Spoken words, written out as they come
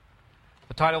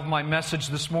The title of my message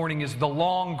this morning is The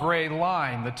Long Gray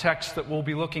Line. The text that we'll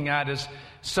be looking at is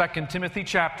 2 Timothy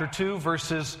chapter 2,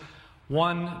 verses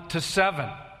 1 to 7.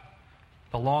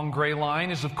 The long gray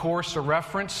line is, of course, a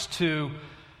reference to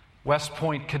West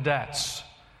Point cadets.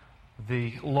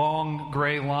 The long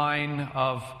gray line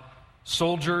of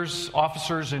soldiers,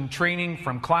 officers in training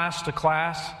from class to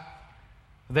class.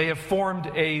 They have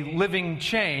formed a living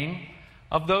chain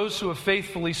of those who have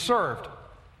faithfully served.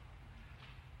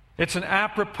 It's an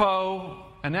apropos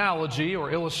analogy or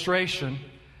illustration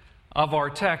of our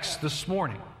text this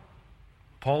morning.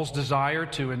 Paul's desire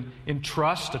to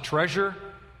entrust a treasure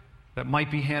that might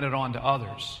be handed on to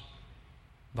others.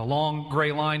 The Long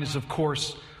Gray Line is, of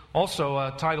course, also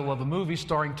a title of a movie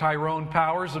starring Tyrone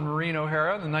Powers and Maureen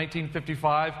O'Hara, the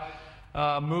 1955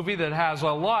 movie that has a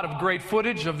lot of great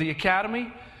footage of the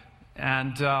Academy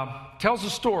and tells a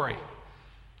story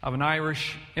of an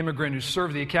Irish immigrant who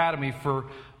served the Academy for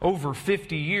over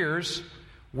 50 years,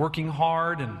 working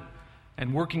hard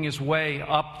and working his way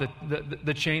up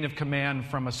the chain of command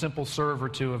from a simple server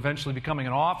to eventually becoming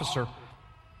an officer,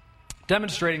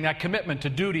 demonstrating that commitment to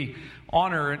duty,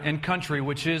 honor, and country,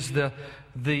 which is the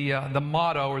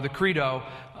motto or the credo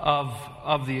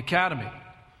of the Academy.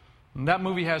 And that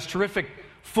movie has terrific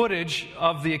footage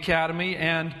of the Academy,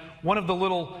 and one of the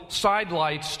little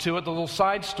sidelights to it, the little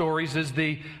side stories, is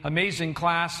the amazing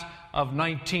class of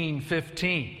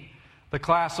 1915, the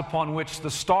class upon which the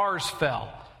stars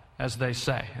fell, as they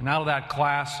say. And out of that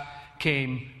class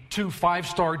came 2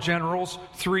 5-star generals,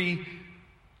 7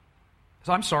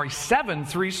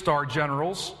 3-star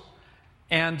generals,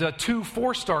 and 2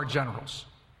 4-star generals,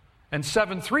 and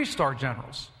 7 3-star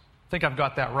generals. I think I've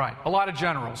got that right. A lot of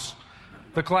generals.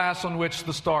 The class on which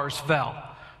the stars fell,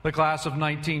 the class of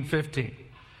 1915.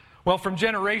 Well, from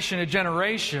generation to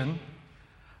generation,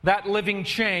 that living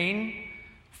chain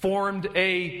formed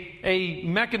a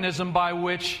mechanism by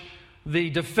which the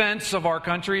defense of our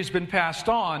country has been passed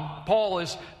on. Paul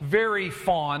is very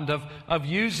fond of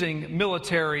using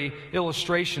military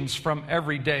illustrations from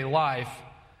everyday life,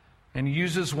 and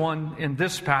uses one in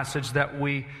this passage that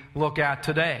we look at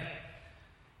today.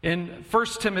 In 1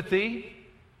 Timothy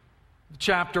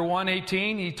chapter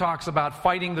 1:18, he talks about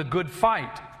fighting the good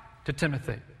fight to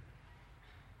Timothy.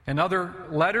 In other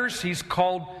letters, he's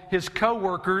called his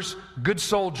co-workers good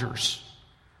soldiers.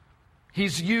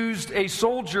 He's used a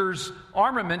soldier's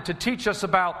armament to teach us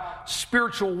about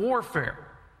spiritual warfare.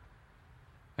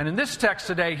 And in this text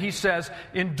today, he says,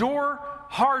 endure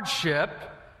hardship,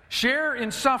 share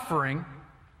in suffering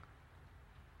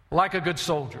like a good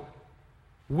soldier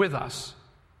with us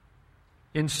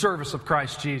in service of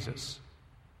Christ Jesus.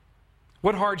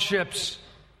 What hardships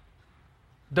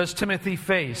does Timothy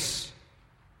face?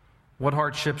 What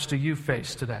hardships do you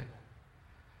face today?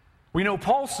 We know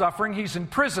Paul's suffering. He's in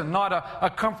prison, not a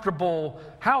comfortable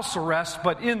house arrest,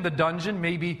 but in the dungeon,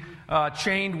 maybe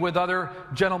chained with other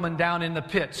gentlemen down in the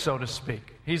pit, so to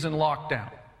speak. He's in lockdown.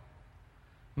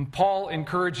 And Paul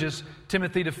encourages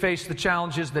Timothy to face the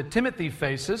challenges that Timothy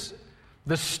faces,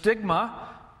 the stigma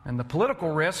and the political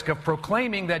risk of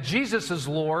proclaiming that Jesus is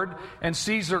Lord and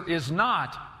Caesar is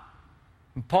not.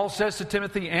 And Paul says to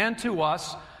Timothy and to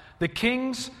us, the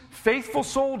king's faithful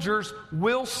soldiers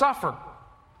will suffer.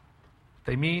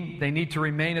 They need to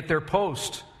remain at their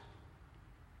post.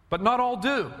 But not all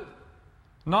do.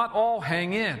 Not all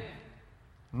hang in.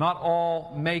 Not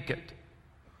all make it.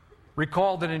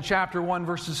 Recall that in chapter 1,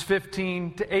 verses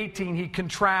 15 to 18, he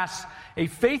contrasts a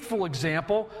faithful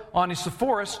example,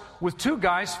 Onesiphorus, with 2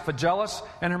 guys, Phygellus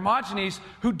and Hermogenes,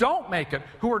 who don't make it,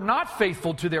 who are not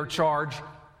faithful to their charge.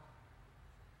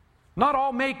 Not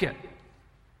all make it.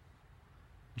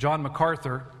 John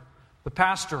MacArthur, the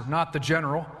pastor, not the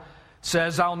general,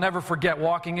 says, I'll never forget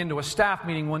walking into a staff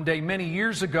meeting one day many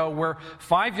years ago where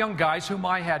 5 young guys whom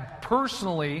I had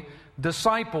personally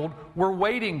discipled were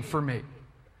waiting for me.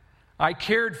 I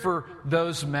cared for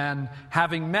those men,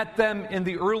 having met them in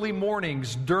the early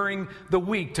mornings during the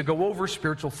week to go over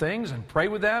spiritual things and pray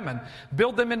with them and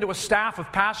build them into a staff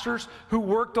of pastors who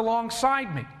worked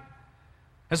alongside me.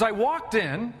 As I walked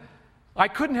in, I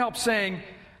couldn't help saying,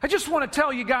 I just want to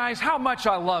tell you guys how much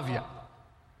I love you.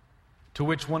 To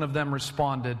which one of them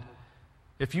responded,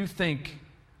 if you think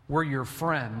we're your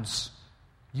friends,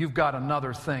 you've got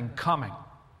another thing coming.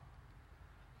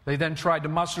 They then tried to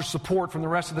muster support from the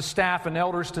rest of the staff and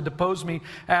elders to depose me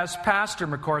as pastor,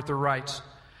 MacArthur writes,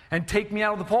 and take me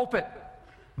out of the pulpit.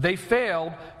 They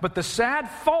failed, but the sad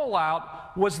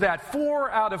fallout was that 4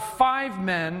 out of 5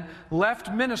 men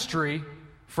left ministry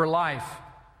for life.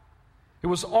 It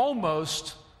was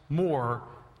almost more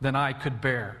than I could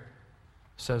bear,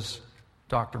 says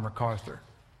Dr. MacArthur.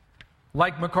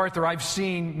 Like MacArthur, I've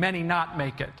seen many not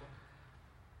make it.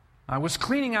 I was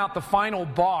cleaning out the final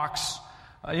box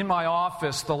in my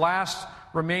office, the last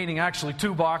remaining, actually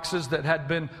 2 boxes that had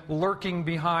been hiding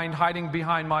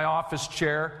behind my office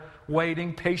chair,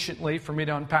 waiting patiently for me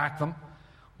to unpack them.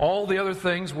 All the other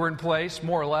things were in place,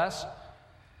 more or less.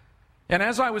 And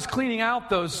as I was cleaning out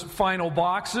those final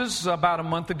boxes about a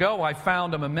month ago, I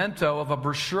found a memento of a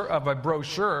brochure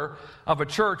of a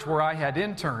church where I had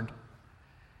interned.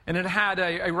 And it had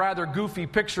a rather goofy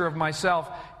picture of myself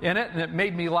in it, and it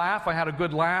made me laugh. I had a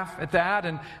good laugh at that,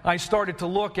 and I started to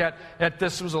look at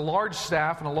this. It was a large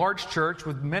staff and a large church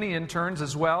with many interns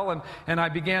as well, and I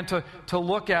began to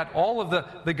look at all of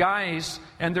the guys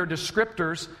and their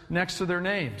descriptors next to their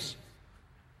names.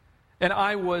 And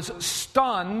I was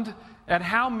stunned at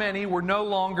how many were no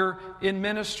longer in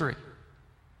ministry.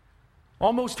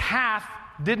 Almost half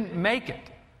didn't make it.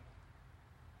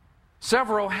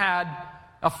 Several had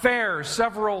affairs,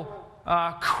 several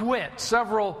quit,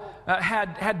 several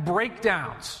had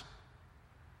breakdowns.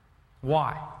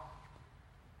 Why?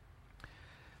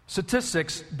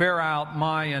 Statistics bear out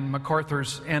my and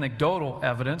MacArthur's anecdotal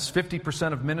evidence.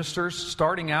 50% of ministers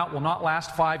starting out will not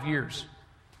last 5 years.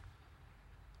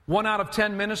 1 out of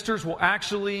 10 ministers will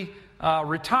actually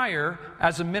retire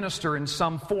as a minister in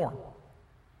some form.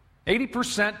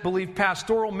 80% believe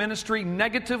pastoral ministry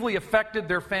negatively affected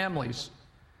their families.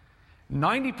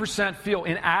 90% feel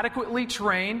inadequately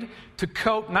trained to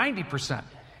cope, 90%,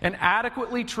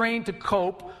 inadequately trained to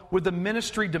cope with the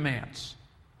ministry demands.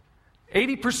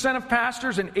 80% of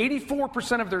pastors and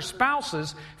 84% of their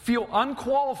spouses feel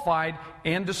unqualified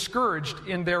and discouraged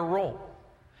in their role.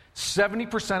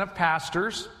 70% of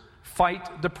pastors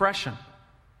fight depression.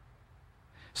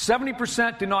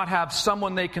 70% do not have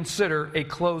someone they consider a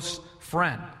close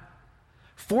friend.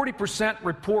 40%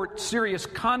 report serious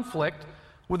conflict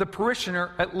with a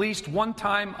parishioner at least 1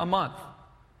 time a month.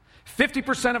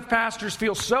 50% of pastors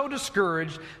feel so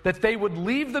discouraged that they would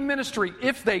leave the ministry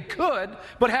if they could,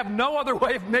 but have no other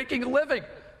way of making a living.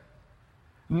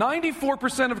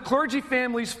 94% of clergy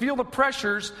families feel the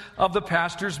pressures of the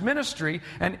pastor's ministry,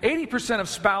 and 80% of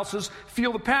spouses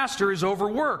feel the pastor is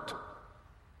overworked.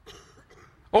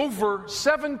 Over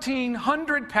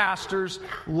 1,700 pastors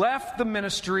left the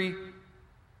ministry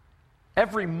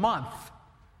every month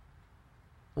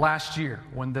last year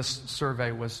when this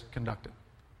survey was conducted.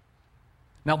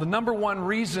 Now, the number one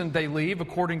reason they leave,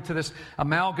 according to this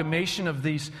amalgamation of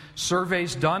these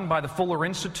surveys done by the Fuller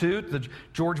Institute, the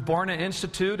George Barna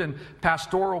Institute, and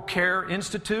Pastoral Care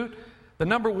Institute, the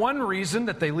number one reason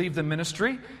that they leave the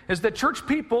ministry is that church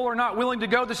people are not willing to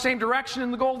go the same direction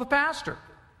in the goal of the pastor.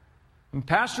 And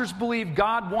pastors believe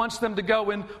God wants them to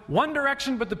go in one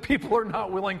direction, but the people are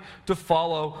not willing to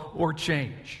follow or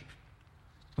change.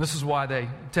 This is why they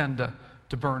tend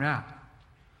to burn out.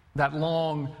 That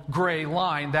long gray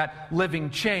line, that living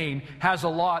chain, has a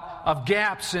lot of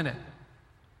gaps in it.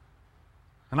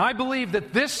 And I believe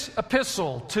that this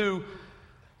epistle to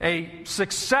a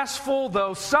successful,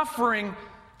 though suffering,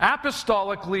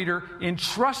 apostolic leader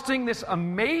entrusting this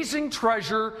amazing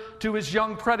treasure to his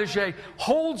young protege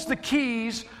holds the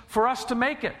keys for us to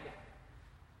make it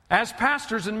as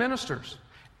pastors and ministers,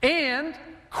 and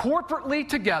corporately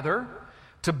together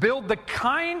to build the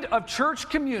kind of church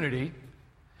community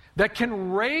that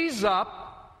can raise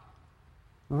up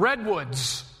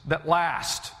redwoods that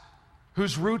last,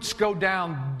 whose roots go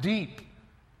down deep,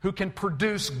 who can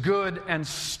produce good and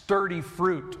sturdy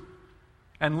fruit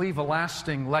and leave a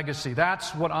lasting legacy.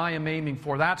 That's what I am aiming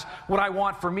for. That's what I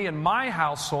want for me and my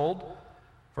household,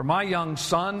 for my young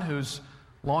son who's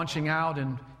launching out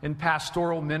in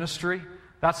pastoral ministry.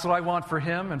 That's what I want for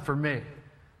him and for me.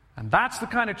 And that's the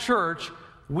kind of church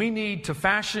we need to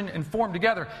fashion and form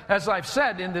together. As I've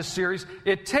said in this series,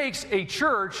 it takes a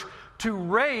church to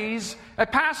raise a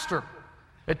pastor.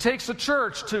 It takes a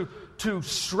church to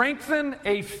strengthen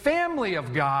a family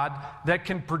of God that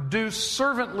can produce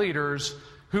servant leaders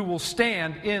who will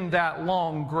stand in that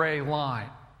long gray line,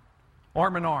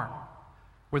 arm in arm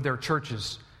with their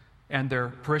churches and their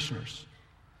parishioners.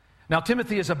 Now,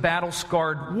 Timothy is a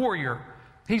battle-scarred warrior.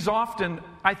 He's often,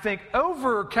 I think,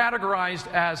 over-categorized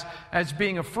as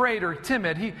being afraid or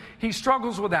timid. He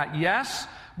struggles with that, yes,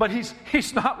 but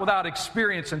he's not without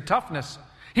experience and toughness.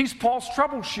 He's Paul's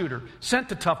troubleshooter, sent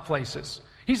to tough places.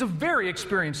 He's a very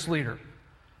experienced leader.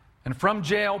 And from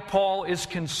jail, Paul is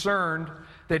concerned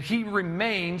that he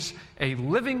remains a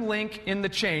living link in the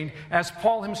chain as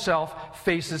Paul himself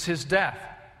faces his death,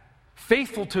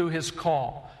 faithful to his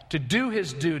call, to do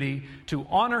his duty, to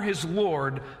honor his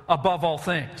Lord above all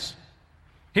things.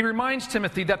 He reminds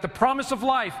Timothy that the promise of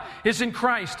life is in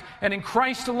Christ and in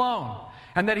Christ alone,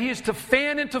 and that he is to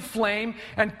fan into flame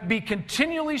and be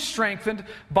continually strengthened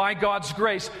by God's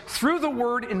grace through the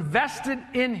word invested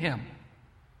in him.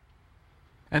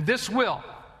 And this will,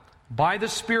 by the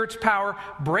Spirit's power,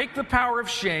 break the power of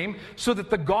shame so that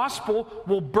the gospel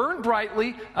will burn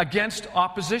brightly against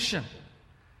opposition.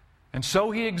 And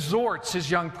so he exhorts his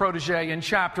young protege in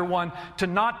chapter 1 to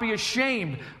not be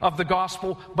ashamed of the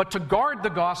gospel, but to guard the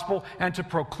gospel and to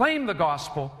proclaim the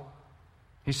gospel.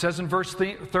 He says in verse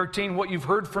 13, what you've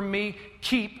heard from me,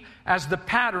 keep as the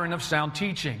pattern of sound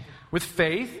teaching, with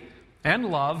faith and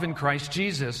love in Christ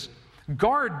Jesus.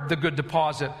 Guard the good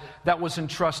deposit that was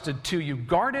entrusted to you.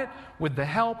 Guard it with the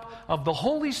help of the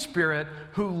Holy Spirit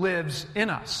who lives in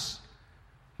us.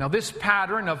 Now, this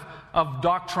pattern of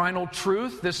doctrinal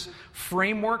truth, this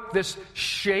framework, this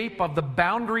shape of the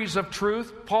boundaries of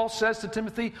truth, Paul says to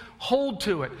Timothy, hold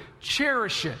to it,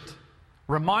 cherish it,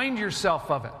 remind yourself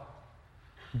of it.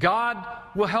 God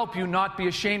will help you not be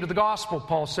ashamed of the gospel,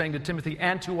 Paul's saying to Timothy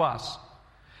and to us.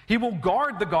 He will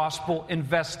guard the gospel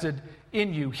invested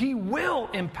in you. He will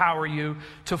empower you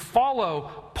to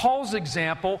follow Paul's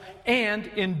example and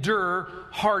endure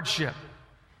hardship.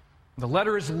 The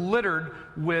letter is littered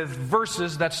with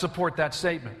verses that support that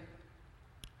statement.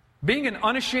 Being an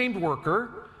unashamed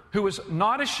worker who is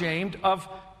not ashamed of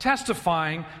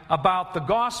testifying about the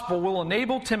gospel will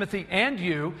enable Timothy and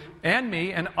you and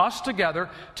me and us together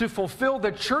to fulfill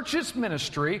the church's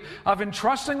ministry of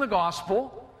entrusting the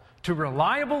gospel to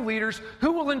reliable leaders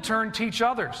who will in turn teach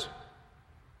others.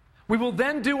 We will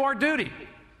then do our duty,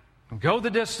 go the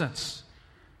distance,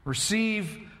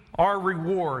 receive our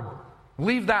reward,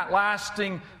 leave that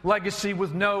lasting legacy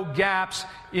with no gaps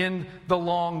in the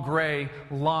long gray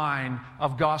line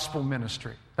of gospel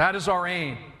ministry. That is our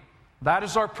aim. That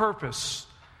is our purpose.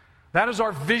 That is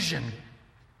our vision.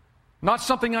 Not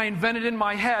something I invented in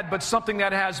my head, but something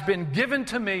that has been given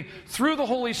to me through the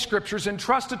Holy Scriptures,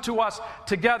 entrusted to us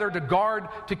together to guard,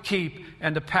 to keep,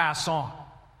 and to pass on.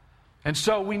 And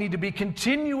so we need to be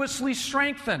continuously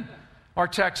strengthened, our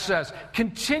text says.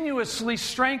 Continuously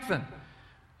strengthened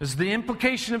is the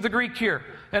implication of the Greek here.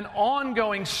 An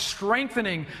ongoing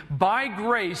strengthening by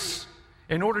grace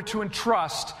in order to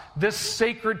entrust this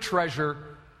sacred treasure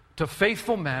to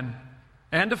faithful men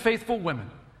and to faithful women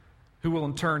who will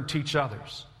in turn teach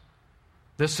others.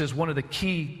 This is one of the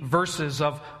key verses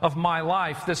of my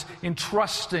life, this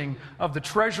entrusting of the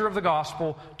treasure of the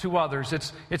gospel to others.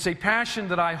 It's a passion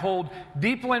that I hold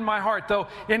deeply in my heart. Though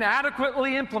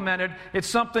inadequately implemented, it's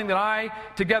something that I,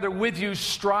 together with you,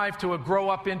 strive to grow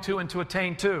up into and to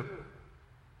attain to.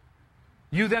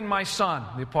 You then, my son,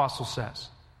 the apostle says.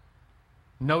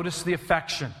 Notice the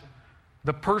affection,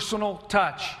 the personal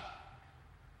touch.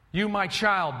 You, my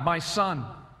child, my son,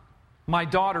 my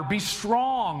daughter, be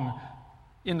strong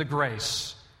in the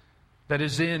grace that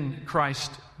is in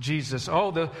Christ Jesus.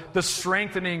 Oh, the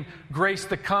strengthening grace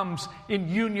that comes in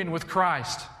union with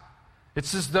Christ.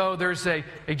 It's as though there's a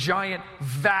giant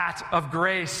vat of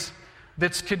grace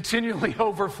that's continually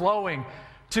overflowing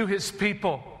to His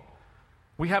people.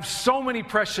 We have so many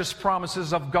precious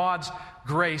promises of God's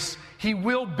grace. He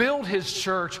will build His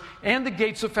church, and the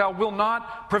gates of hell will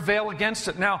not prevail against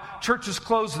it. Now, churches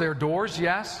close their doors,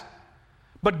 yes,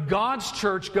 but God's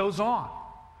church goes on.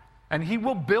 And He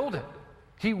will build it.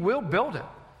 He will build it.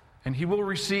 And He will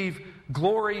receive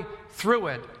glory through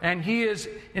it. And He is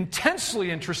intensely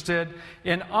interested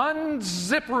in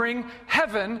unzippering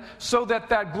heaven so that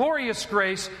that glorious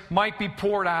grace might be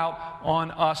poured out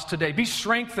on us today. Be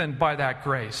strengthened by that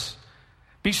grace.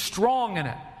 Be strong in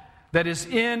it, that is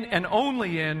in and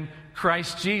only in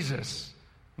Christ Jesus.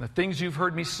 And the things you've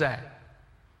heard me say.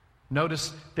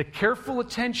 Notice the careful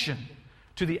attention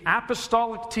to the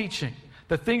apostolic teaching.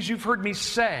 The things you've heard me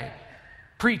say,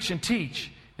 preach, and teach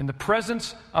in the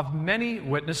presence of many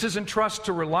witnesses, and trust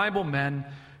to reliable men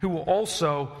who will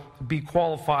also be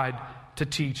qualified to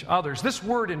teach others. This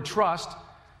word entrust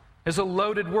is a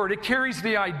loaded word. It carries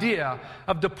the idea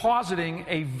of depositing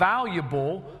a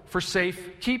valuable for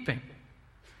safekeeping.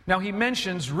 Now, he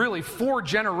mentions really 4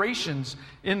 generations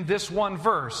in this one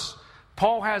verse.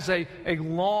 Paul has a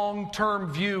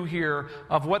long-term view here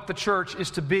of what the church is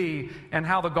to be and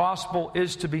how the gospel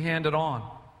is to be handed on.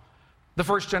 The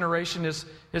first generation is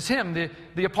him,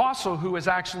 the apostle who has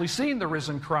actually seen the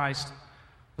risen Christ.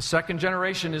 The second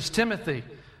generation is Timothy,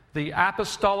 the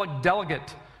apostolic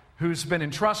delegate who's been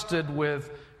entrusted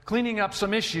with cleaning up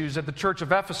some issues at the church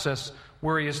of Ephesus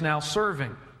where he is now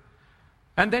serving.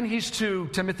 And then he's to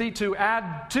Timothy to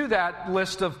add to that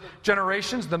list of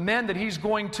generations the men that he's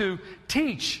going to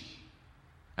teach.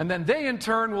 And then they in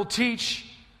turn will teach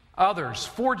others.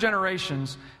 4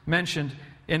 generations mentioned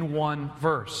in one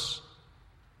verse.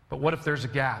 But what if there's a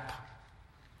gap?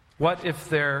 What if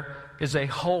there is a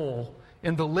hole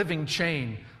in the living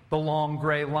chain, the long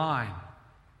gray line?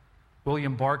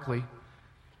 William Barclay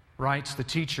writes, the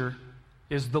teacher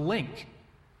is the link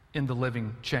in the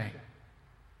living chain,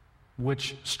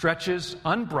 which stretches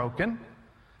unbroken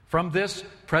from this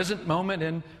present moment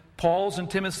in Paul's and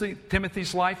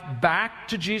Timothy's life back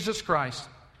to Jesus Christ.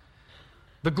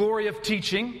 The glory of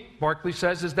teaching, Barclay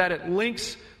says, is that it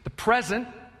links the present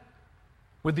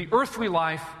with the earthly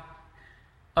life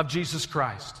of Jesus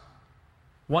Christ.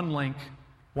 One link,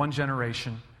 one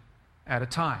generation at a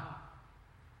time.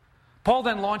 Paul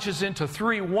then launches into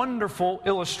three wonderful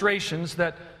illustrations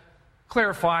that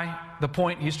clarify the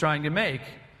point he's trying to make.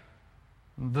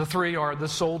 The three are the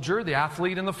soldier, the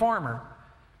athlete, and the farmer.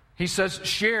 He says,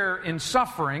 share in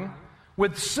suffering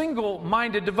with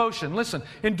single-minded devotion. Listen,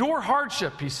 endure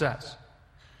hardship, he says,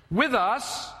 with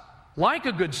us, like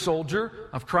a good soldier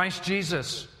of Christ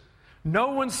Jesus.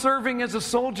 No one serving as a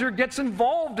soldier gets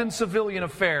involved in civilian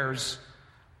affairs.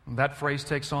 That phrase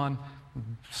takes on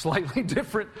slightly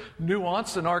different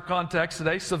nuance in our context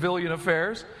today, civilian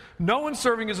affairs. No one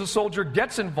serving as a soldier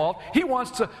gets involved. He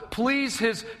wants to please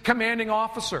his commanding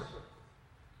officer.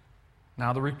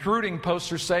 Now, the recruiting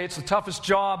posters say it's the toughest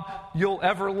job you'll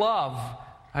ever love.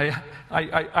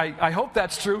 I hope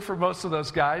that's true for most of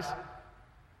those guys.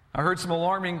 I heard some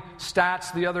alarming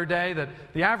stats the other day that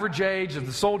the average age of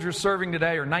the soldiers serving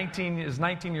today is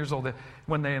 19 years old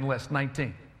when they enlist,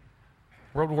 19.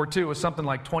 World War II was something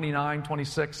like 29,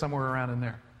 26, somewhere around in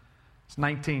there. It's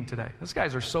 19 today. These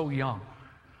guys are so young.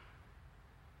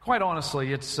 Quite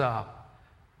honestly, it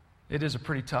is a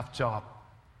pretty tough job.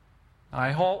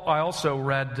 I also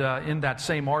read in that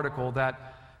same article that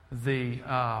the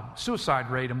suicide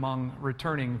rate among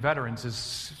returning veterans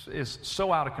is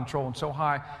so out of control and so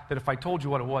high that if I told you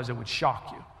what it was, it would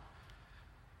shock you.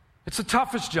 It's the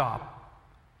toughest job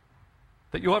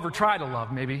that you'll ever try to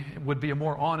love, maybe. It would be a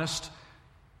more honest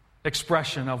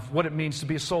expression of what it means to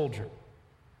be a soldier.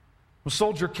 A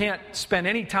soldier can't spend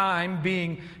any time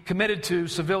being committed to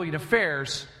civilian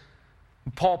affairs.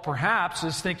 And Paul perhaps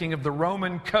is thinking of the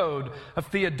Roman code of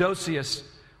Theodosius,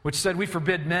 which said we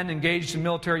forbid men engaged in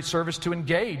military service to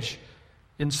engage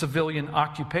in civilian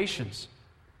occupations.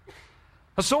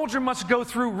 A soldier must go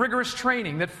through rigorous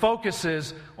training that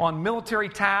focuses on military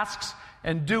tasks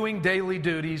and doing daily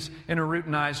duties in a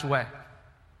routinized way.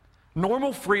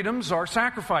 Normal freedoms are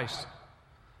sacrificed.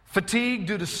 Fatigue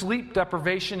due to sleep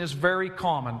deprivation is very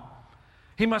common.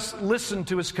 He must listen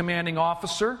to his commanding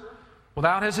officer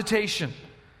without hesitation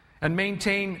and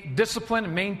maintain discipline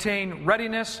and maintain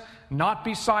readiness, not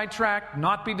be sidetracked,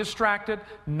 not be distracted,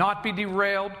 not be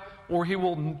derailed, or he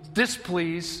will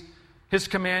displease his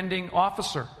commanding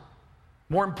officer.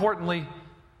 More importantly,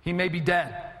 he may be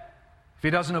dead if he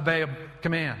doesn't obey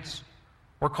commands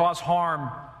or cause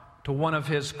harm to one of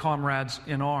his comrades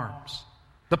in arms.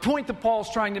 The point that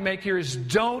Paul's trying to make here is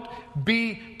don't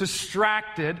be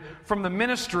distracted from the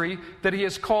ministry that he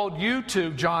has called you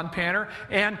to, John Panner,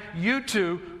 and you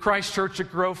to, Christ Church at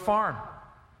Grove Farm.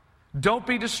 Don't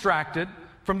be distracted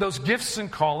from those gifts and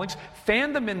callings.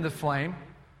 Fan them in the flame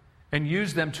and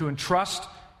use them to entrust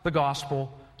the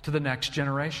gospel to the next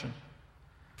generation.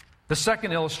 The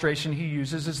second illustration he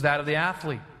uses is that of the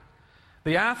athlete.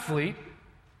 The athlete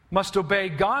must obey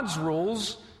God's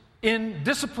rules in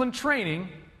disciplined training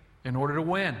in order to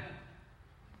win.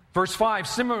 Verse 5,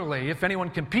 similarly, if anyone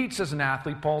competes as an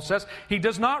athlete, Paul says, he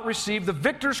does not receive the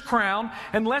victor's crown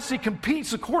unless he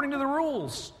competes according to the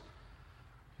rules.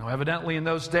 Now, evidently in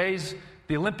those days,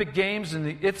 the Olympic Games and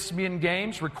the Isthmian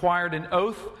Games required an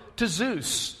oath to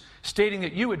Zeus, stating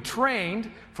that you had trained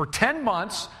for 10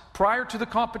 months prior to the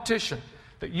competition,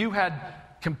 that you had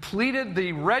completed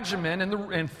the regimen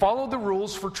and followed the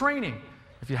rules for training.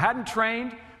 If you hadn't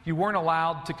trained, you weren't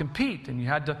allowed to compete, and you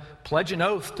had to pledge an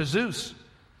oath to Zeus.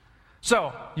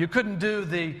 So, you couldn't do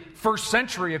the first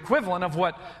century equivalent of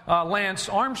what Lance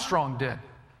Armstrong did.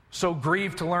 So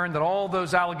grieved to learn that all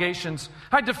those allegations,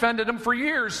 I defended him for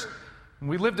years.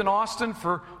 We lived in Austin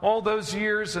for all those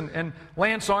years, and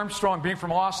Lance Armstrong, being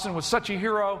from Austin, was such a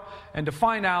hero. And to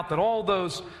find out that all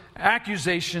those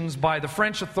accusations by the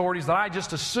French authorities that I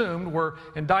just assumed were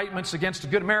indictments against a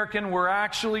good American were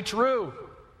actually true.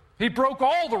 He broke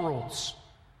all the rules.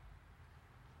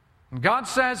 And God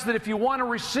says that if you want to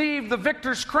receive the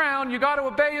victor's crown, you got to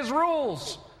obey His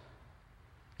rules.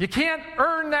 You can't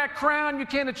earn that crown, you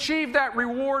can't achieve that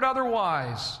reward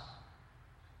otherwise.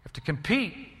 You have to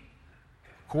compete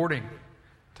according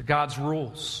to God's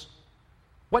rules.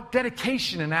 What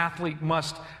dedication an athlete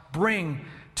must bring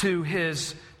to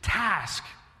his task.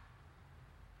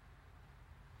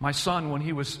 My son, when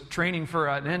he was training for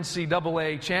an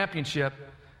NCAA championship,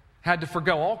 had to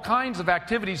forgo all kinds of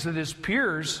activities that his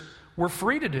peers were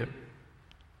free to do.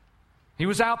 He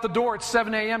was out the door at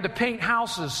 7 a.m. to paint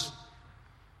houses.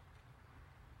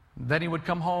 Then he would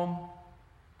come home,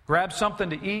 grab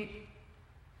something to eat,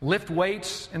 lift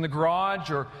weights in the garage,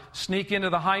 or sneak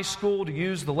into the high school to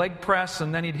use the leg press,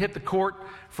 and then he'd hit the court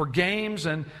for games,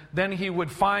 and then he would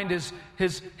find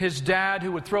his dad,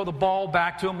 who would throw the ball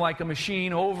back to him like a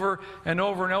machine over and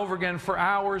over and over again for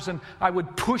hours, and I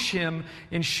would push him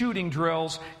in shooting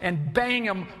drills and bang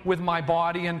him with my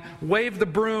body and wave the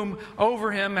broom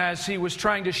over him as he was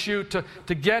trying to shoot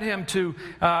to get him to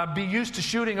be used to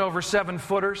shooting over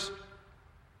 7-footers.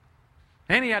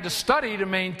 And he had to study to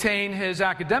maintain his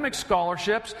academic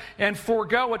scholarships and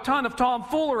forego a ton of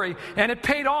tomfoolery. And it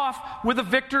paid off with a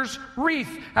victor's wreath,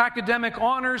 academic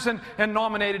honors, and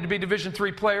nominated to be Division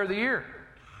III Player of the Year.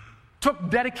 Took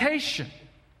dedication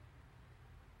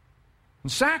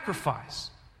and sacrifice.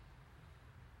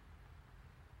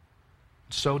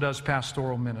 So does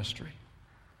pastoral ministry.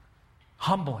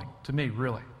 Humbling to me,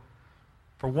 really.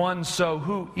 For one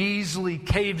who easily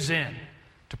caves in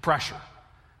to pressure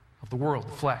of the world,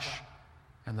 the flesh,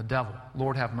 and the devil.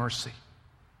 Lord, have mercy.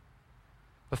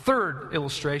 The third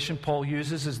illustration Paul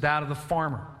uses is that of the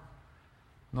farmer.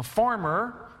 And the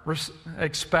farmer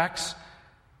expects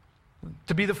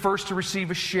to be the first to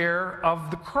receive a share of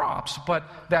the crops. But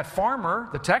that farmer,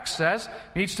 the text says,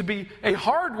 needs to be a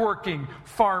hardworking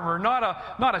farmer, not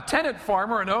a tenant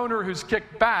farmer, an owner who's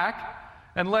kicked back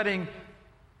and letting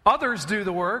others do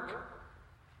the work,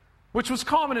 which was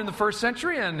common in the first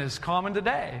century and is common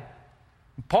today.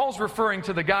 Paul's referring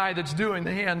to the guy that's doing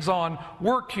the hands-on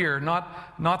work here,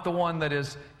 not the one that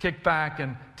is kicked back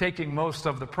and taking most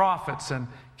of the profits and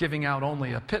giving out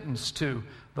only a pittance to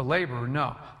the laborer.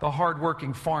 No, the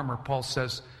hard-working farmer, Paul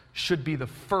says, should be the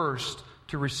first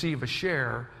to receive a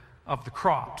share of the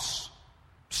crops.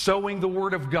 Sowing the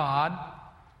Word of God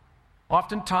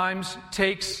oftentimes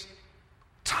takes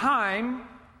time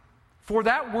for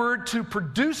that word to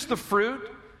produce the fruit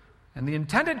and the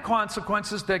intended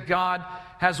consequences that God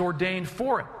has ordained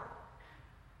for it.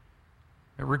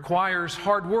 It requires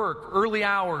hard work, early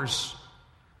hours,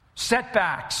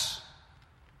 setbacks,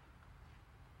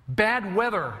 bad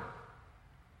weather.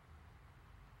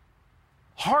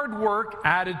 Hard work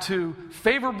added to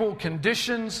favorable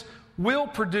conditions will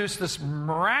produce this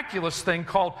miraculous thing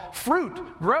called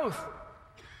fruit, growth.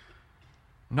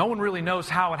 No one really knows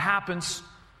how it happens.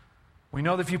 We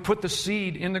know that if you put the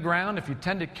seed in the ground, if you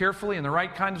tend it carefully in the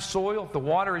right kind of soil, if the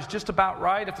water is just about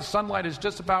right, if the sunlight is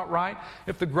just about right,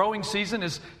 if the growing season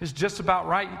is just about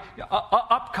right,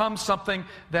 up comes something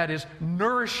that is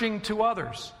nourishing to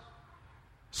others.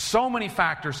 So many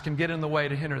factors can get in the way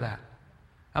to hinder that.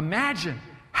 Imagine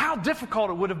how difficult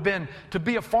it would have been to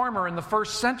be a farmer in the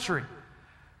first century.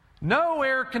 No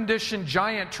air-conditioned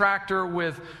giant tractor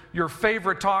with your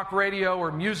favorite talk radio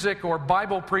or music or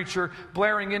Bible preacher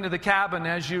blaring into the cabin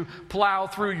as you plow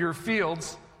through your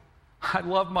fields. I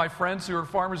love my friends who are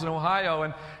farmers in Ohio,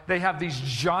 and they have these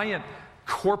giant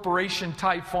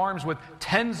corporation-type farms with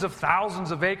tens of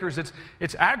thousands of acres.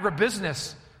 It's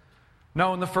agribusiness.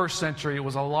 No, in the first century, it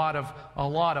was a lot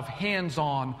of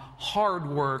hands-on, hard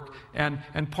work. And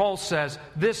Paul says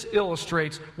this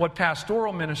illustrates what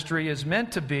pastoral ministry is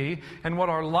meant to be and what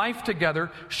our life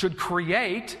together should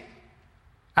create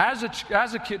as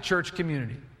a church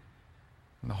community.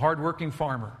 And the hard-working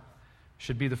farmer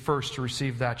should be the first to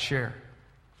receive that share.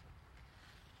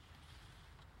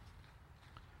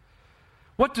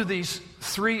 What do these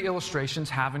three illustrations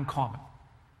have in common?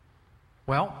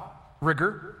 Well,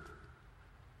 rigor.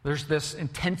 There's this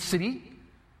intensity.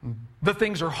 The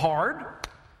things are hard.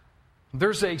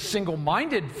 There's a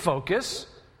single-minded focus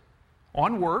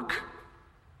on work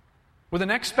with an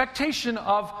expectation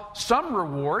of some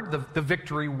reward, the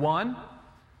victory won.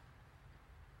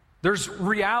 There's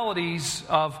realities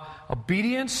of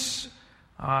obedience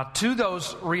to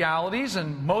those realities,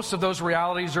 and most of those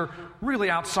realities are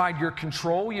really outside your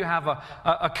control. You have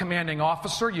a commanding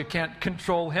officer. You can't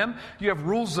control him. You have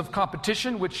rules of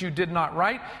competition, which you did not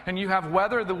write, and you have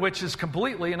weather, which is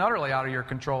completely and utterly out of your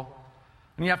control.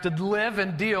 And you have to live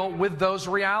and deal with those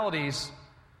realities.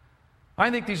 I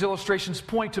think these illustrations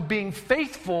point to being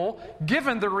faithful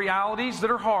given the realities that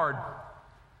are hard.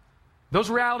 Those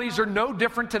realities are no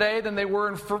different today than they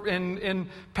were in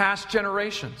past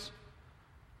generations.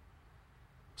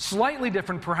 Slightly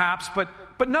different perhaps, but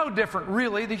no different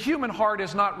really. The human heart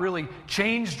has not really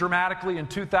changed dramatically in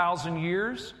 2,000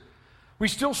 years. We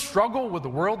still struggle with the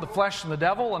world, the flesh, and the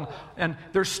devil, and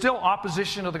there's still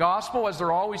opposition to the gospel, as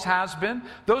there always has been.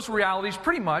 Those realities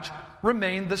pretty much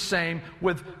remain the same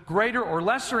with greater or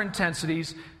lesser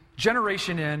intensities,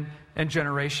 generation in and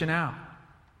generation out.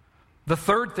 The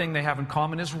third thing they have in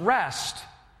common is rest.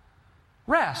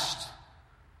 Rest.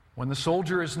 When the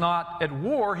soldier is not at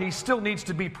war, he still needs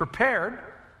to be prepared,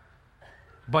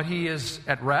 but he is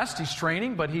at rest, he's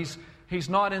training, but he's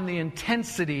not in the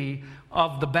intensity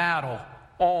of the battle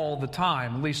all the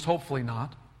time, at least hopefully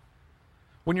not.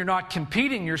 When you're not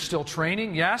competing, you're still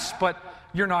training, yes, but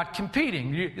you're not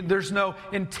competing. There's no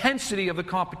intensity of the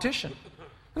competition.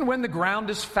 And when the ground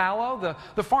is fallow,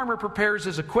 the farmer prepares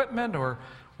his equipment or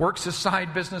works his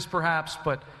side business perhaps,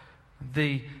 but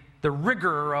the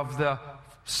rigor of the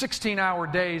 16-hour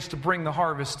days to bring the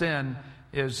harvest in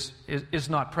is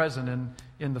not present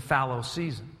in the fallow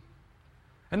season.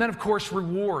 And then, of course,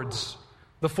 rewards.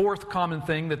 The fourth common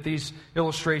thing that these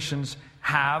illustrations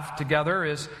have together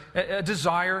is a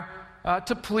desire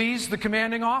to please the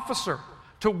commanding officer,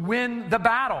 to win the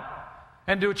battle,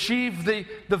 and to achieve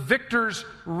the victor's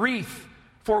wreath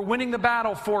for winning the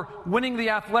battle, for winning the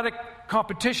athletic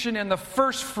competition and the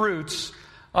first fruits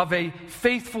of a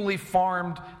faithfully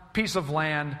farmed piece of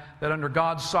land that under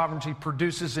God's sovereignty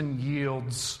produces and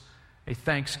yields a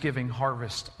thanksgiving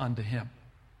harvest unto Him.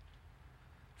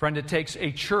 Friend, it takes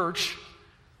a church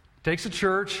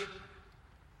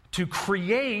to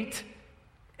create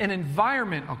an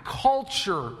environment, a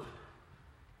culture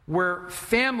where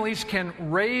families can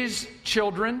raise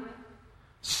children,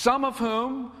 some of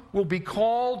whom will be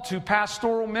called to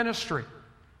pastoral ministry,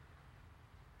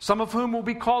 some of whom will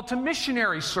be called to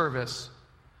missionary service,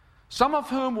 some of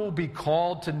whom will be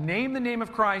called to name the name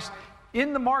of Christ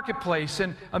in the marketplace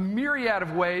in a myriad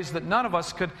of ways that none of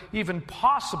us could even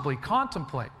possibly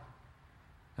contemplate.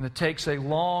 And it takes a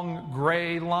long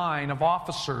gray line of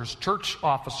officers, church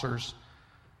officers,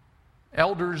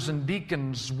 elders and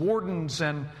deacons, wardens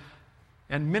and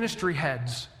ministry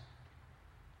heads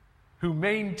who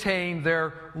maintain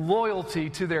their loyalty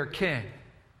to their king,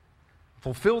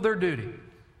 fulfill their duty.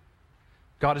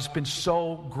 God has been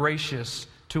so gracious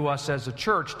to us as a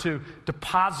church to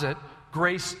deposit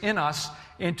grace in us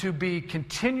and to be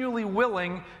continually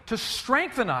willing to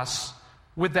strengthen us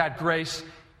with that grace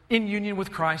in union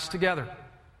with Christ together.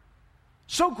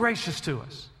 So gracious to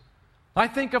us. I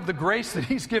think of the grace that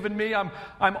He's given me. I'm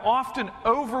often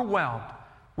overwhelmed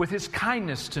with His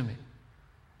kindness to me.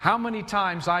 How many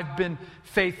times I've been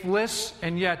faithless,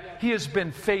 and yet He has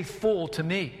been faithful to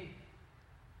me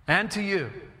and to you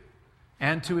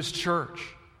and to His church.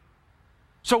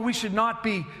 So we should not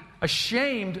be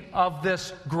ashamed of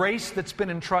this grace that's been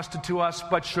entrusted to us,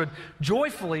 but should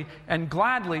joyfully and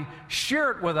gladly share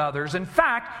it with others. In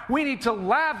fact, we need to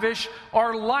lavish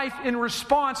our life in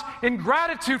response, in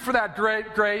gratitude for that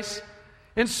great grace,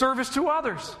 in service to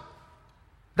others.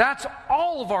 That's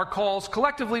all of our calls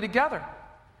collectively together.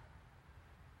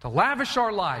 To lavish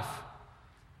our life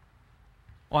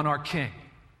on our King,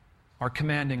 our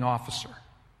commanding officer.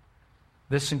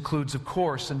 This includes, of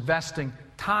course, investing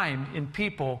time in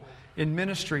people, in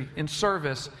ministry, in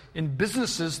service, in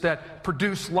businesses that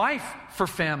produce life for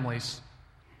families.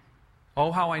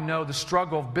 Oh, how I know the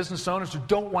struggle of business owners who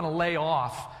don't want to lay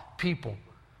off people.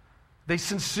 They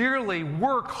sincerely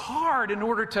work hard in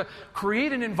order to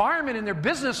create an environment in their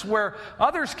business where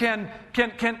others can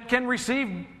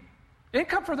receive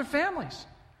income for their families.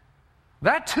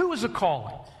 That too is a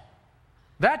calling.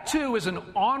 That too is an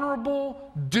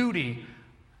honorable duty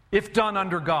if done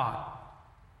under God.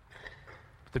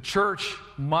 The church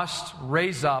must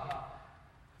raise up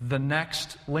the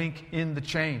next link in the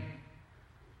chain.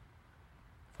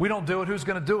 If we don't do it, who's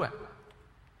going to do it?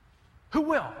 Who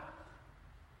will?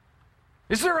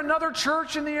 Is there another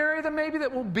church in the area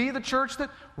that will be the church that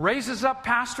raises up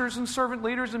pastors and servant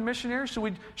leaders and missionaries?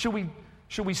 Should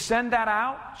we send that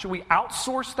out? Should we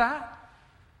outsource that?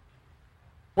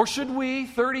 Or should we,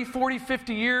 30, 40,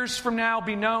 50 years from now,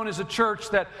 be known as a church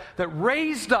that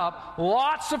raised up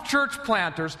lots of church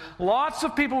planters, lots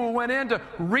of people who went in to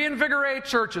reinvigorate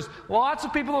churches, lots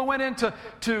of people who went into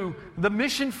the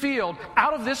mission field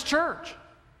out of this church?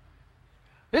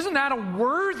 Isn't that a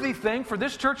worthy thing for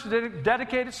this church to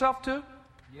dedicate itself to?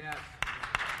 Yes.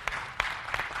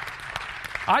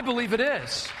 I believe it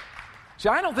is. See,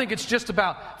 I don't think it's just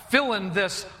about filling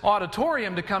this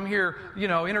auditorium to come here,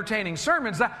 entertaining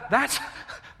sermons. That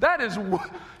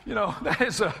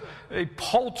is a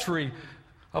paltry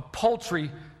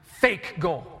fake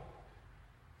goal.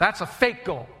 That's a fake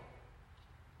goal.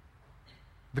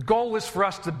 The goal is for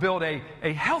us to build a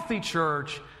healthy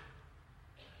church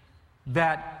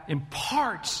that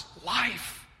imparts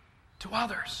life to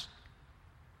others.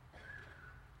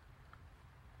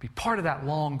 Be part of that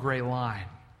long gray line.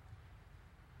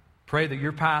 Pray that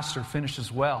your pastor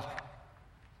finishes well,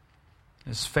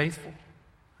 is faithful,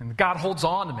 and God holds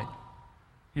on to me.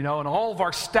 And all of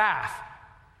our staff.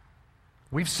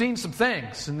 We've seen some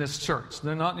things in this church.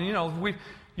 They're not, you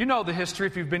know the history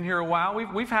if you've been here a while.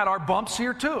 We've had our bumps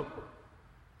here too.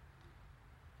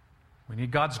 We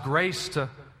need God's grace to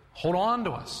hold on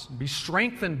to us and be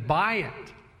strengthened by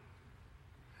it.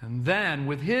 And then,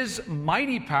 with His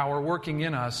mighty power working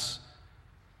in us,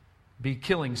 be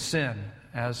killing sin,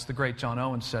 as the great John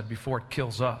Owen said, before it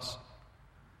kills us.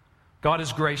 God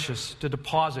is gracious to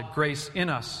deposit grace in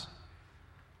us.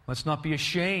 Let's not be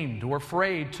ashamed or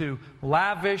afraid to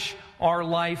lavish our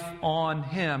life on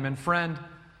Him. And friend,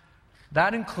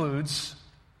 that includes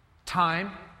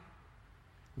time,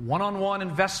 one-on-one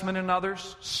investment in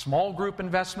others, small group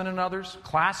investment in others,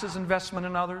 classes investment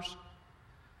in others.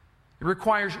 It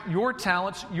requires your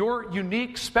talents, your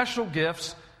unique special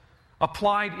gifts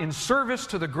applied in service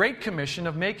to the Great Commission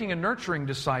of making and nurturing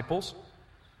disciples.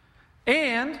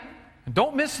 And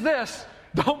don't miss this,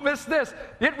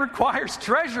 it requires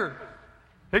treasure.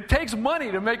 It takes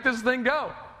money to make this thing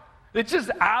go. It just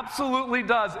absolutely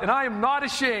does. And I am not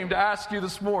ashamed to ask you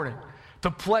this morning to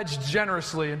pledge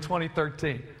generously in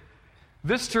 2013.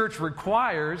 This church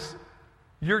requires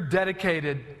your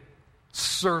dedicated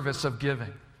service of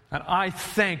giving. And I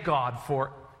thank God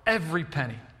for every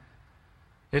penny.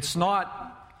 It's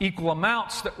not equal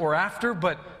amounts that we're after,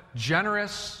 but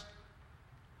generous,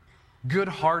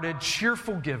 good-hearted,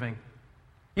 cheerful giving,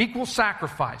 equal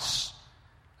sacrifice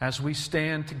as we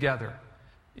stand together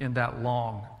in that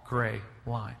long gray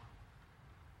line.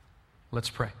 Let's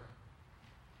pray.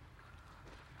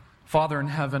 Father in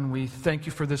heaven, we thank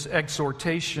you for this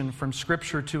exhortation from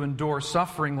Scripture to endure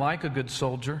suffering like a good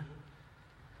soldier.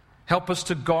 Help us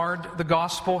to guard the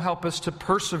gospel. Help us to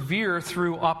persevere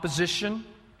through opposition.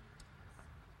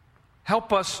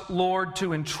 Help us, Lord,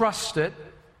 to entrust it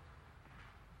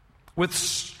with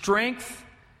strength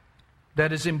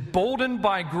that is emboldened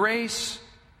by grace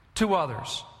to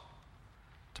others,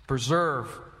 to preserve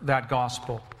that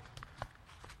gospel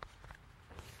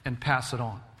and pass it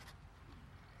on.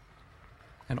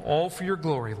 And all for your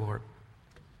glory, Lord,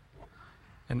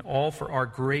 and all for our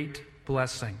great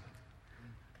blessing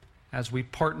as we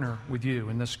partner with you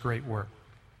in this great work.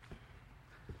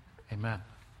 Amen.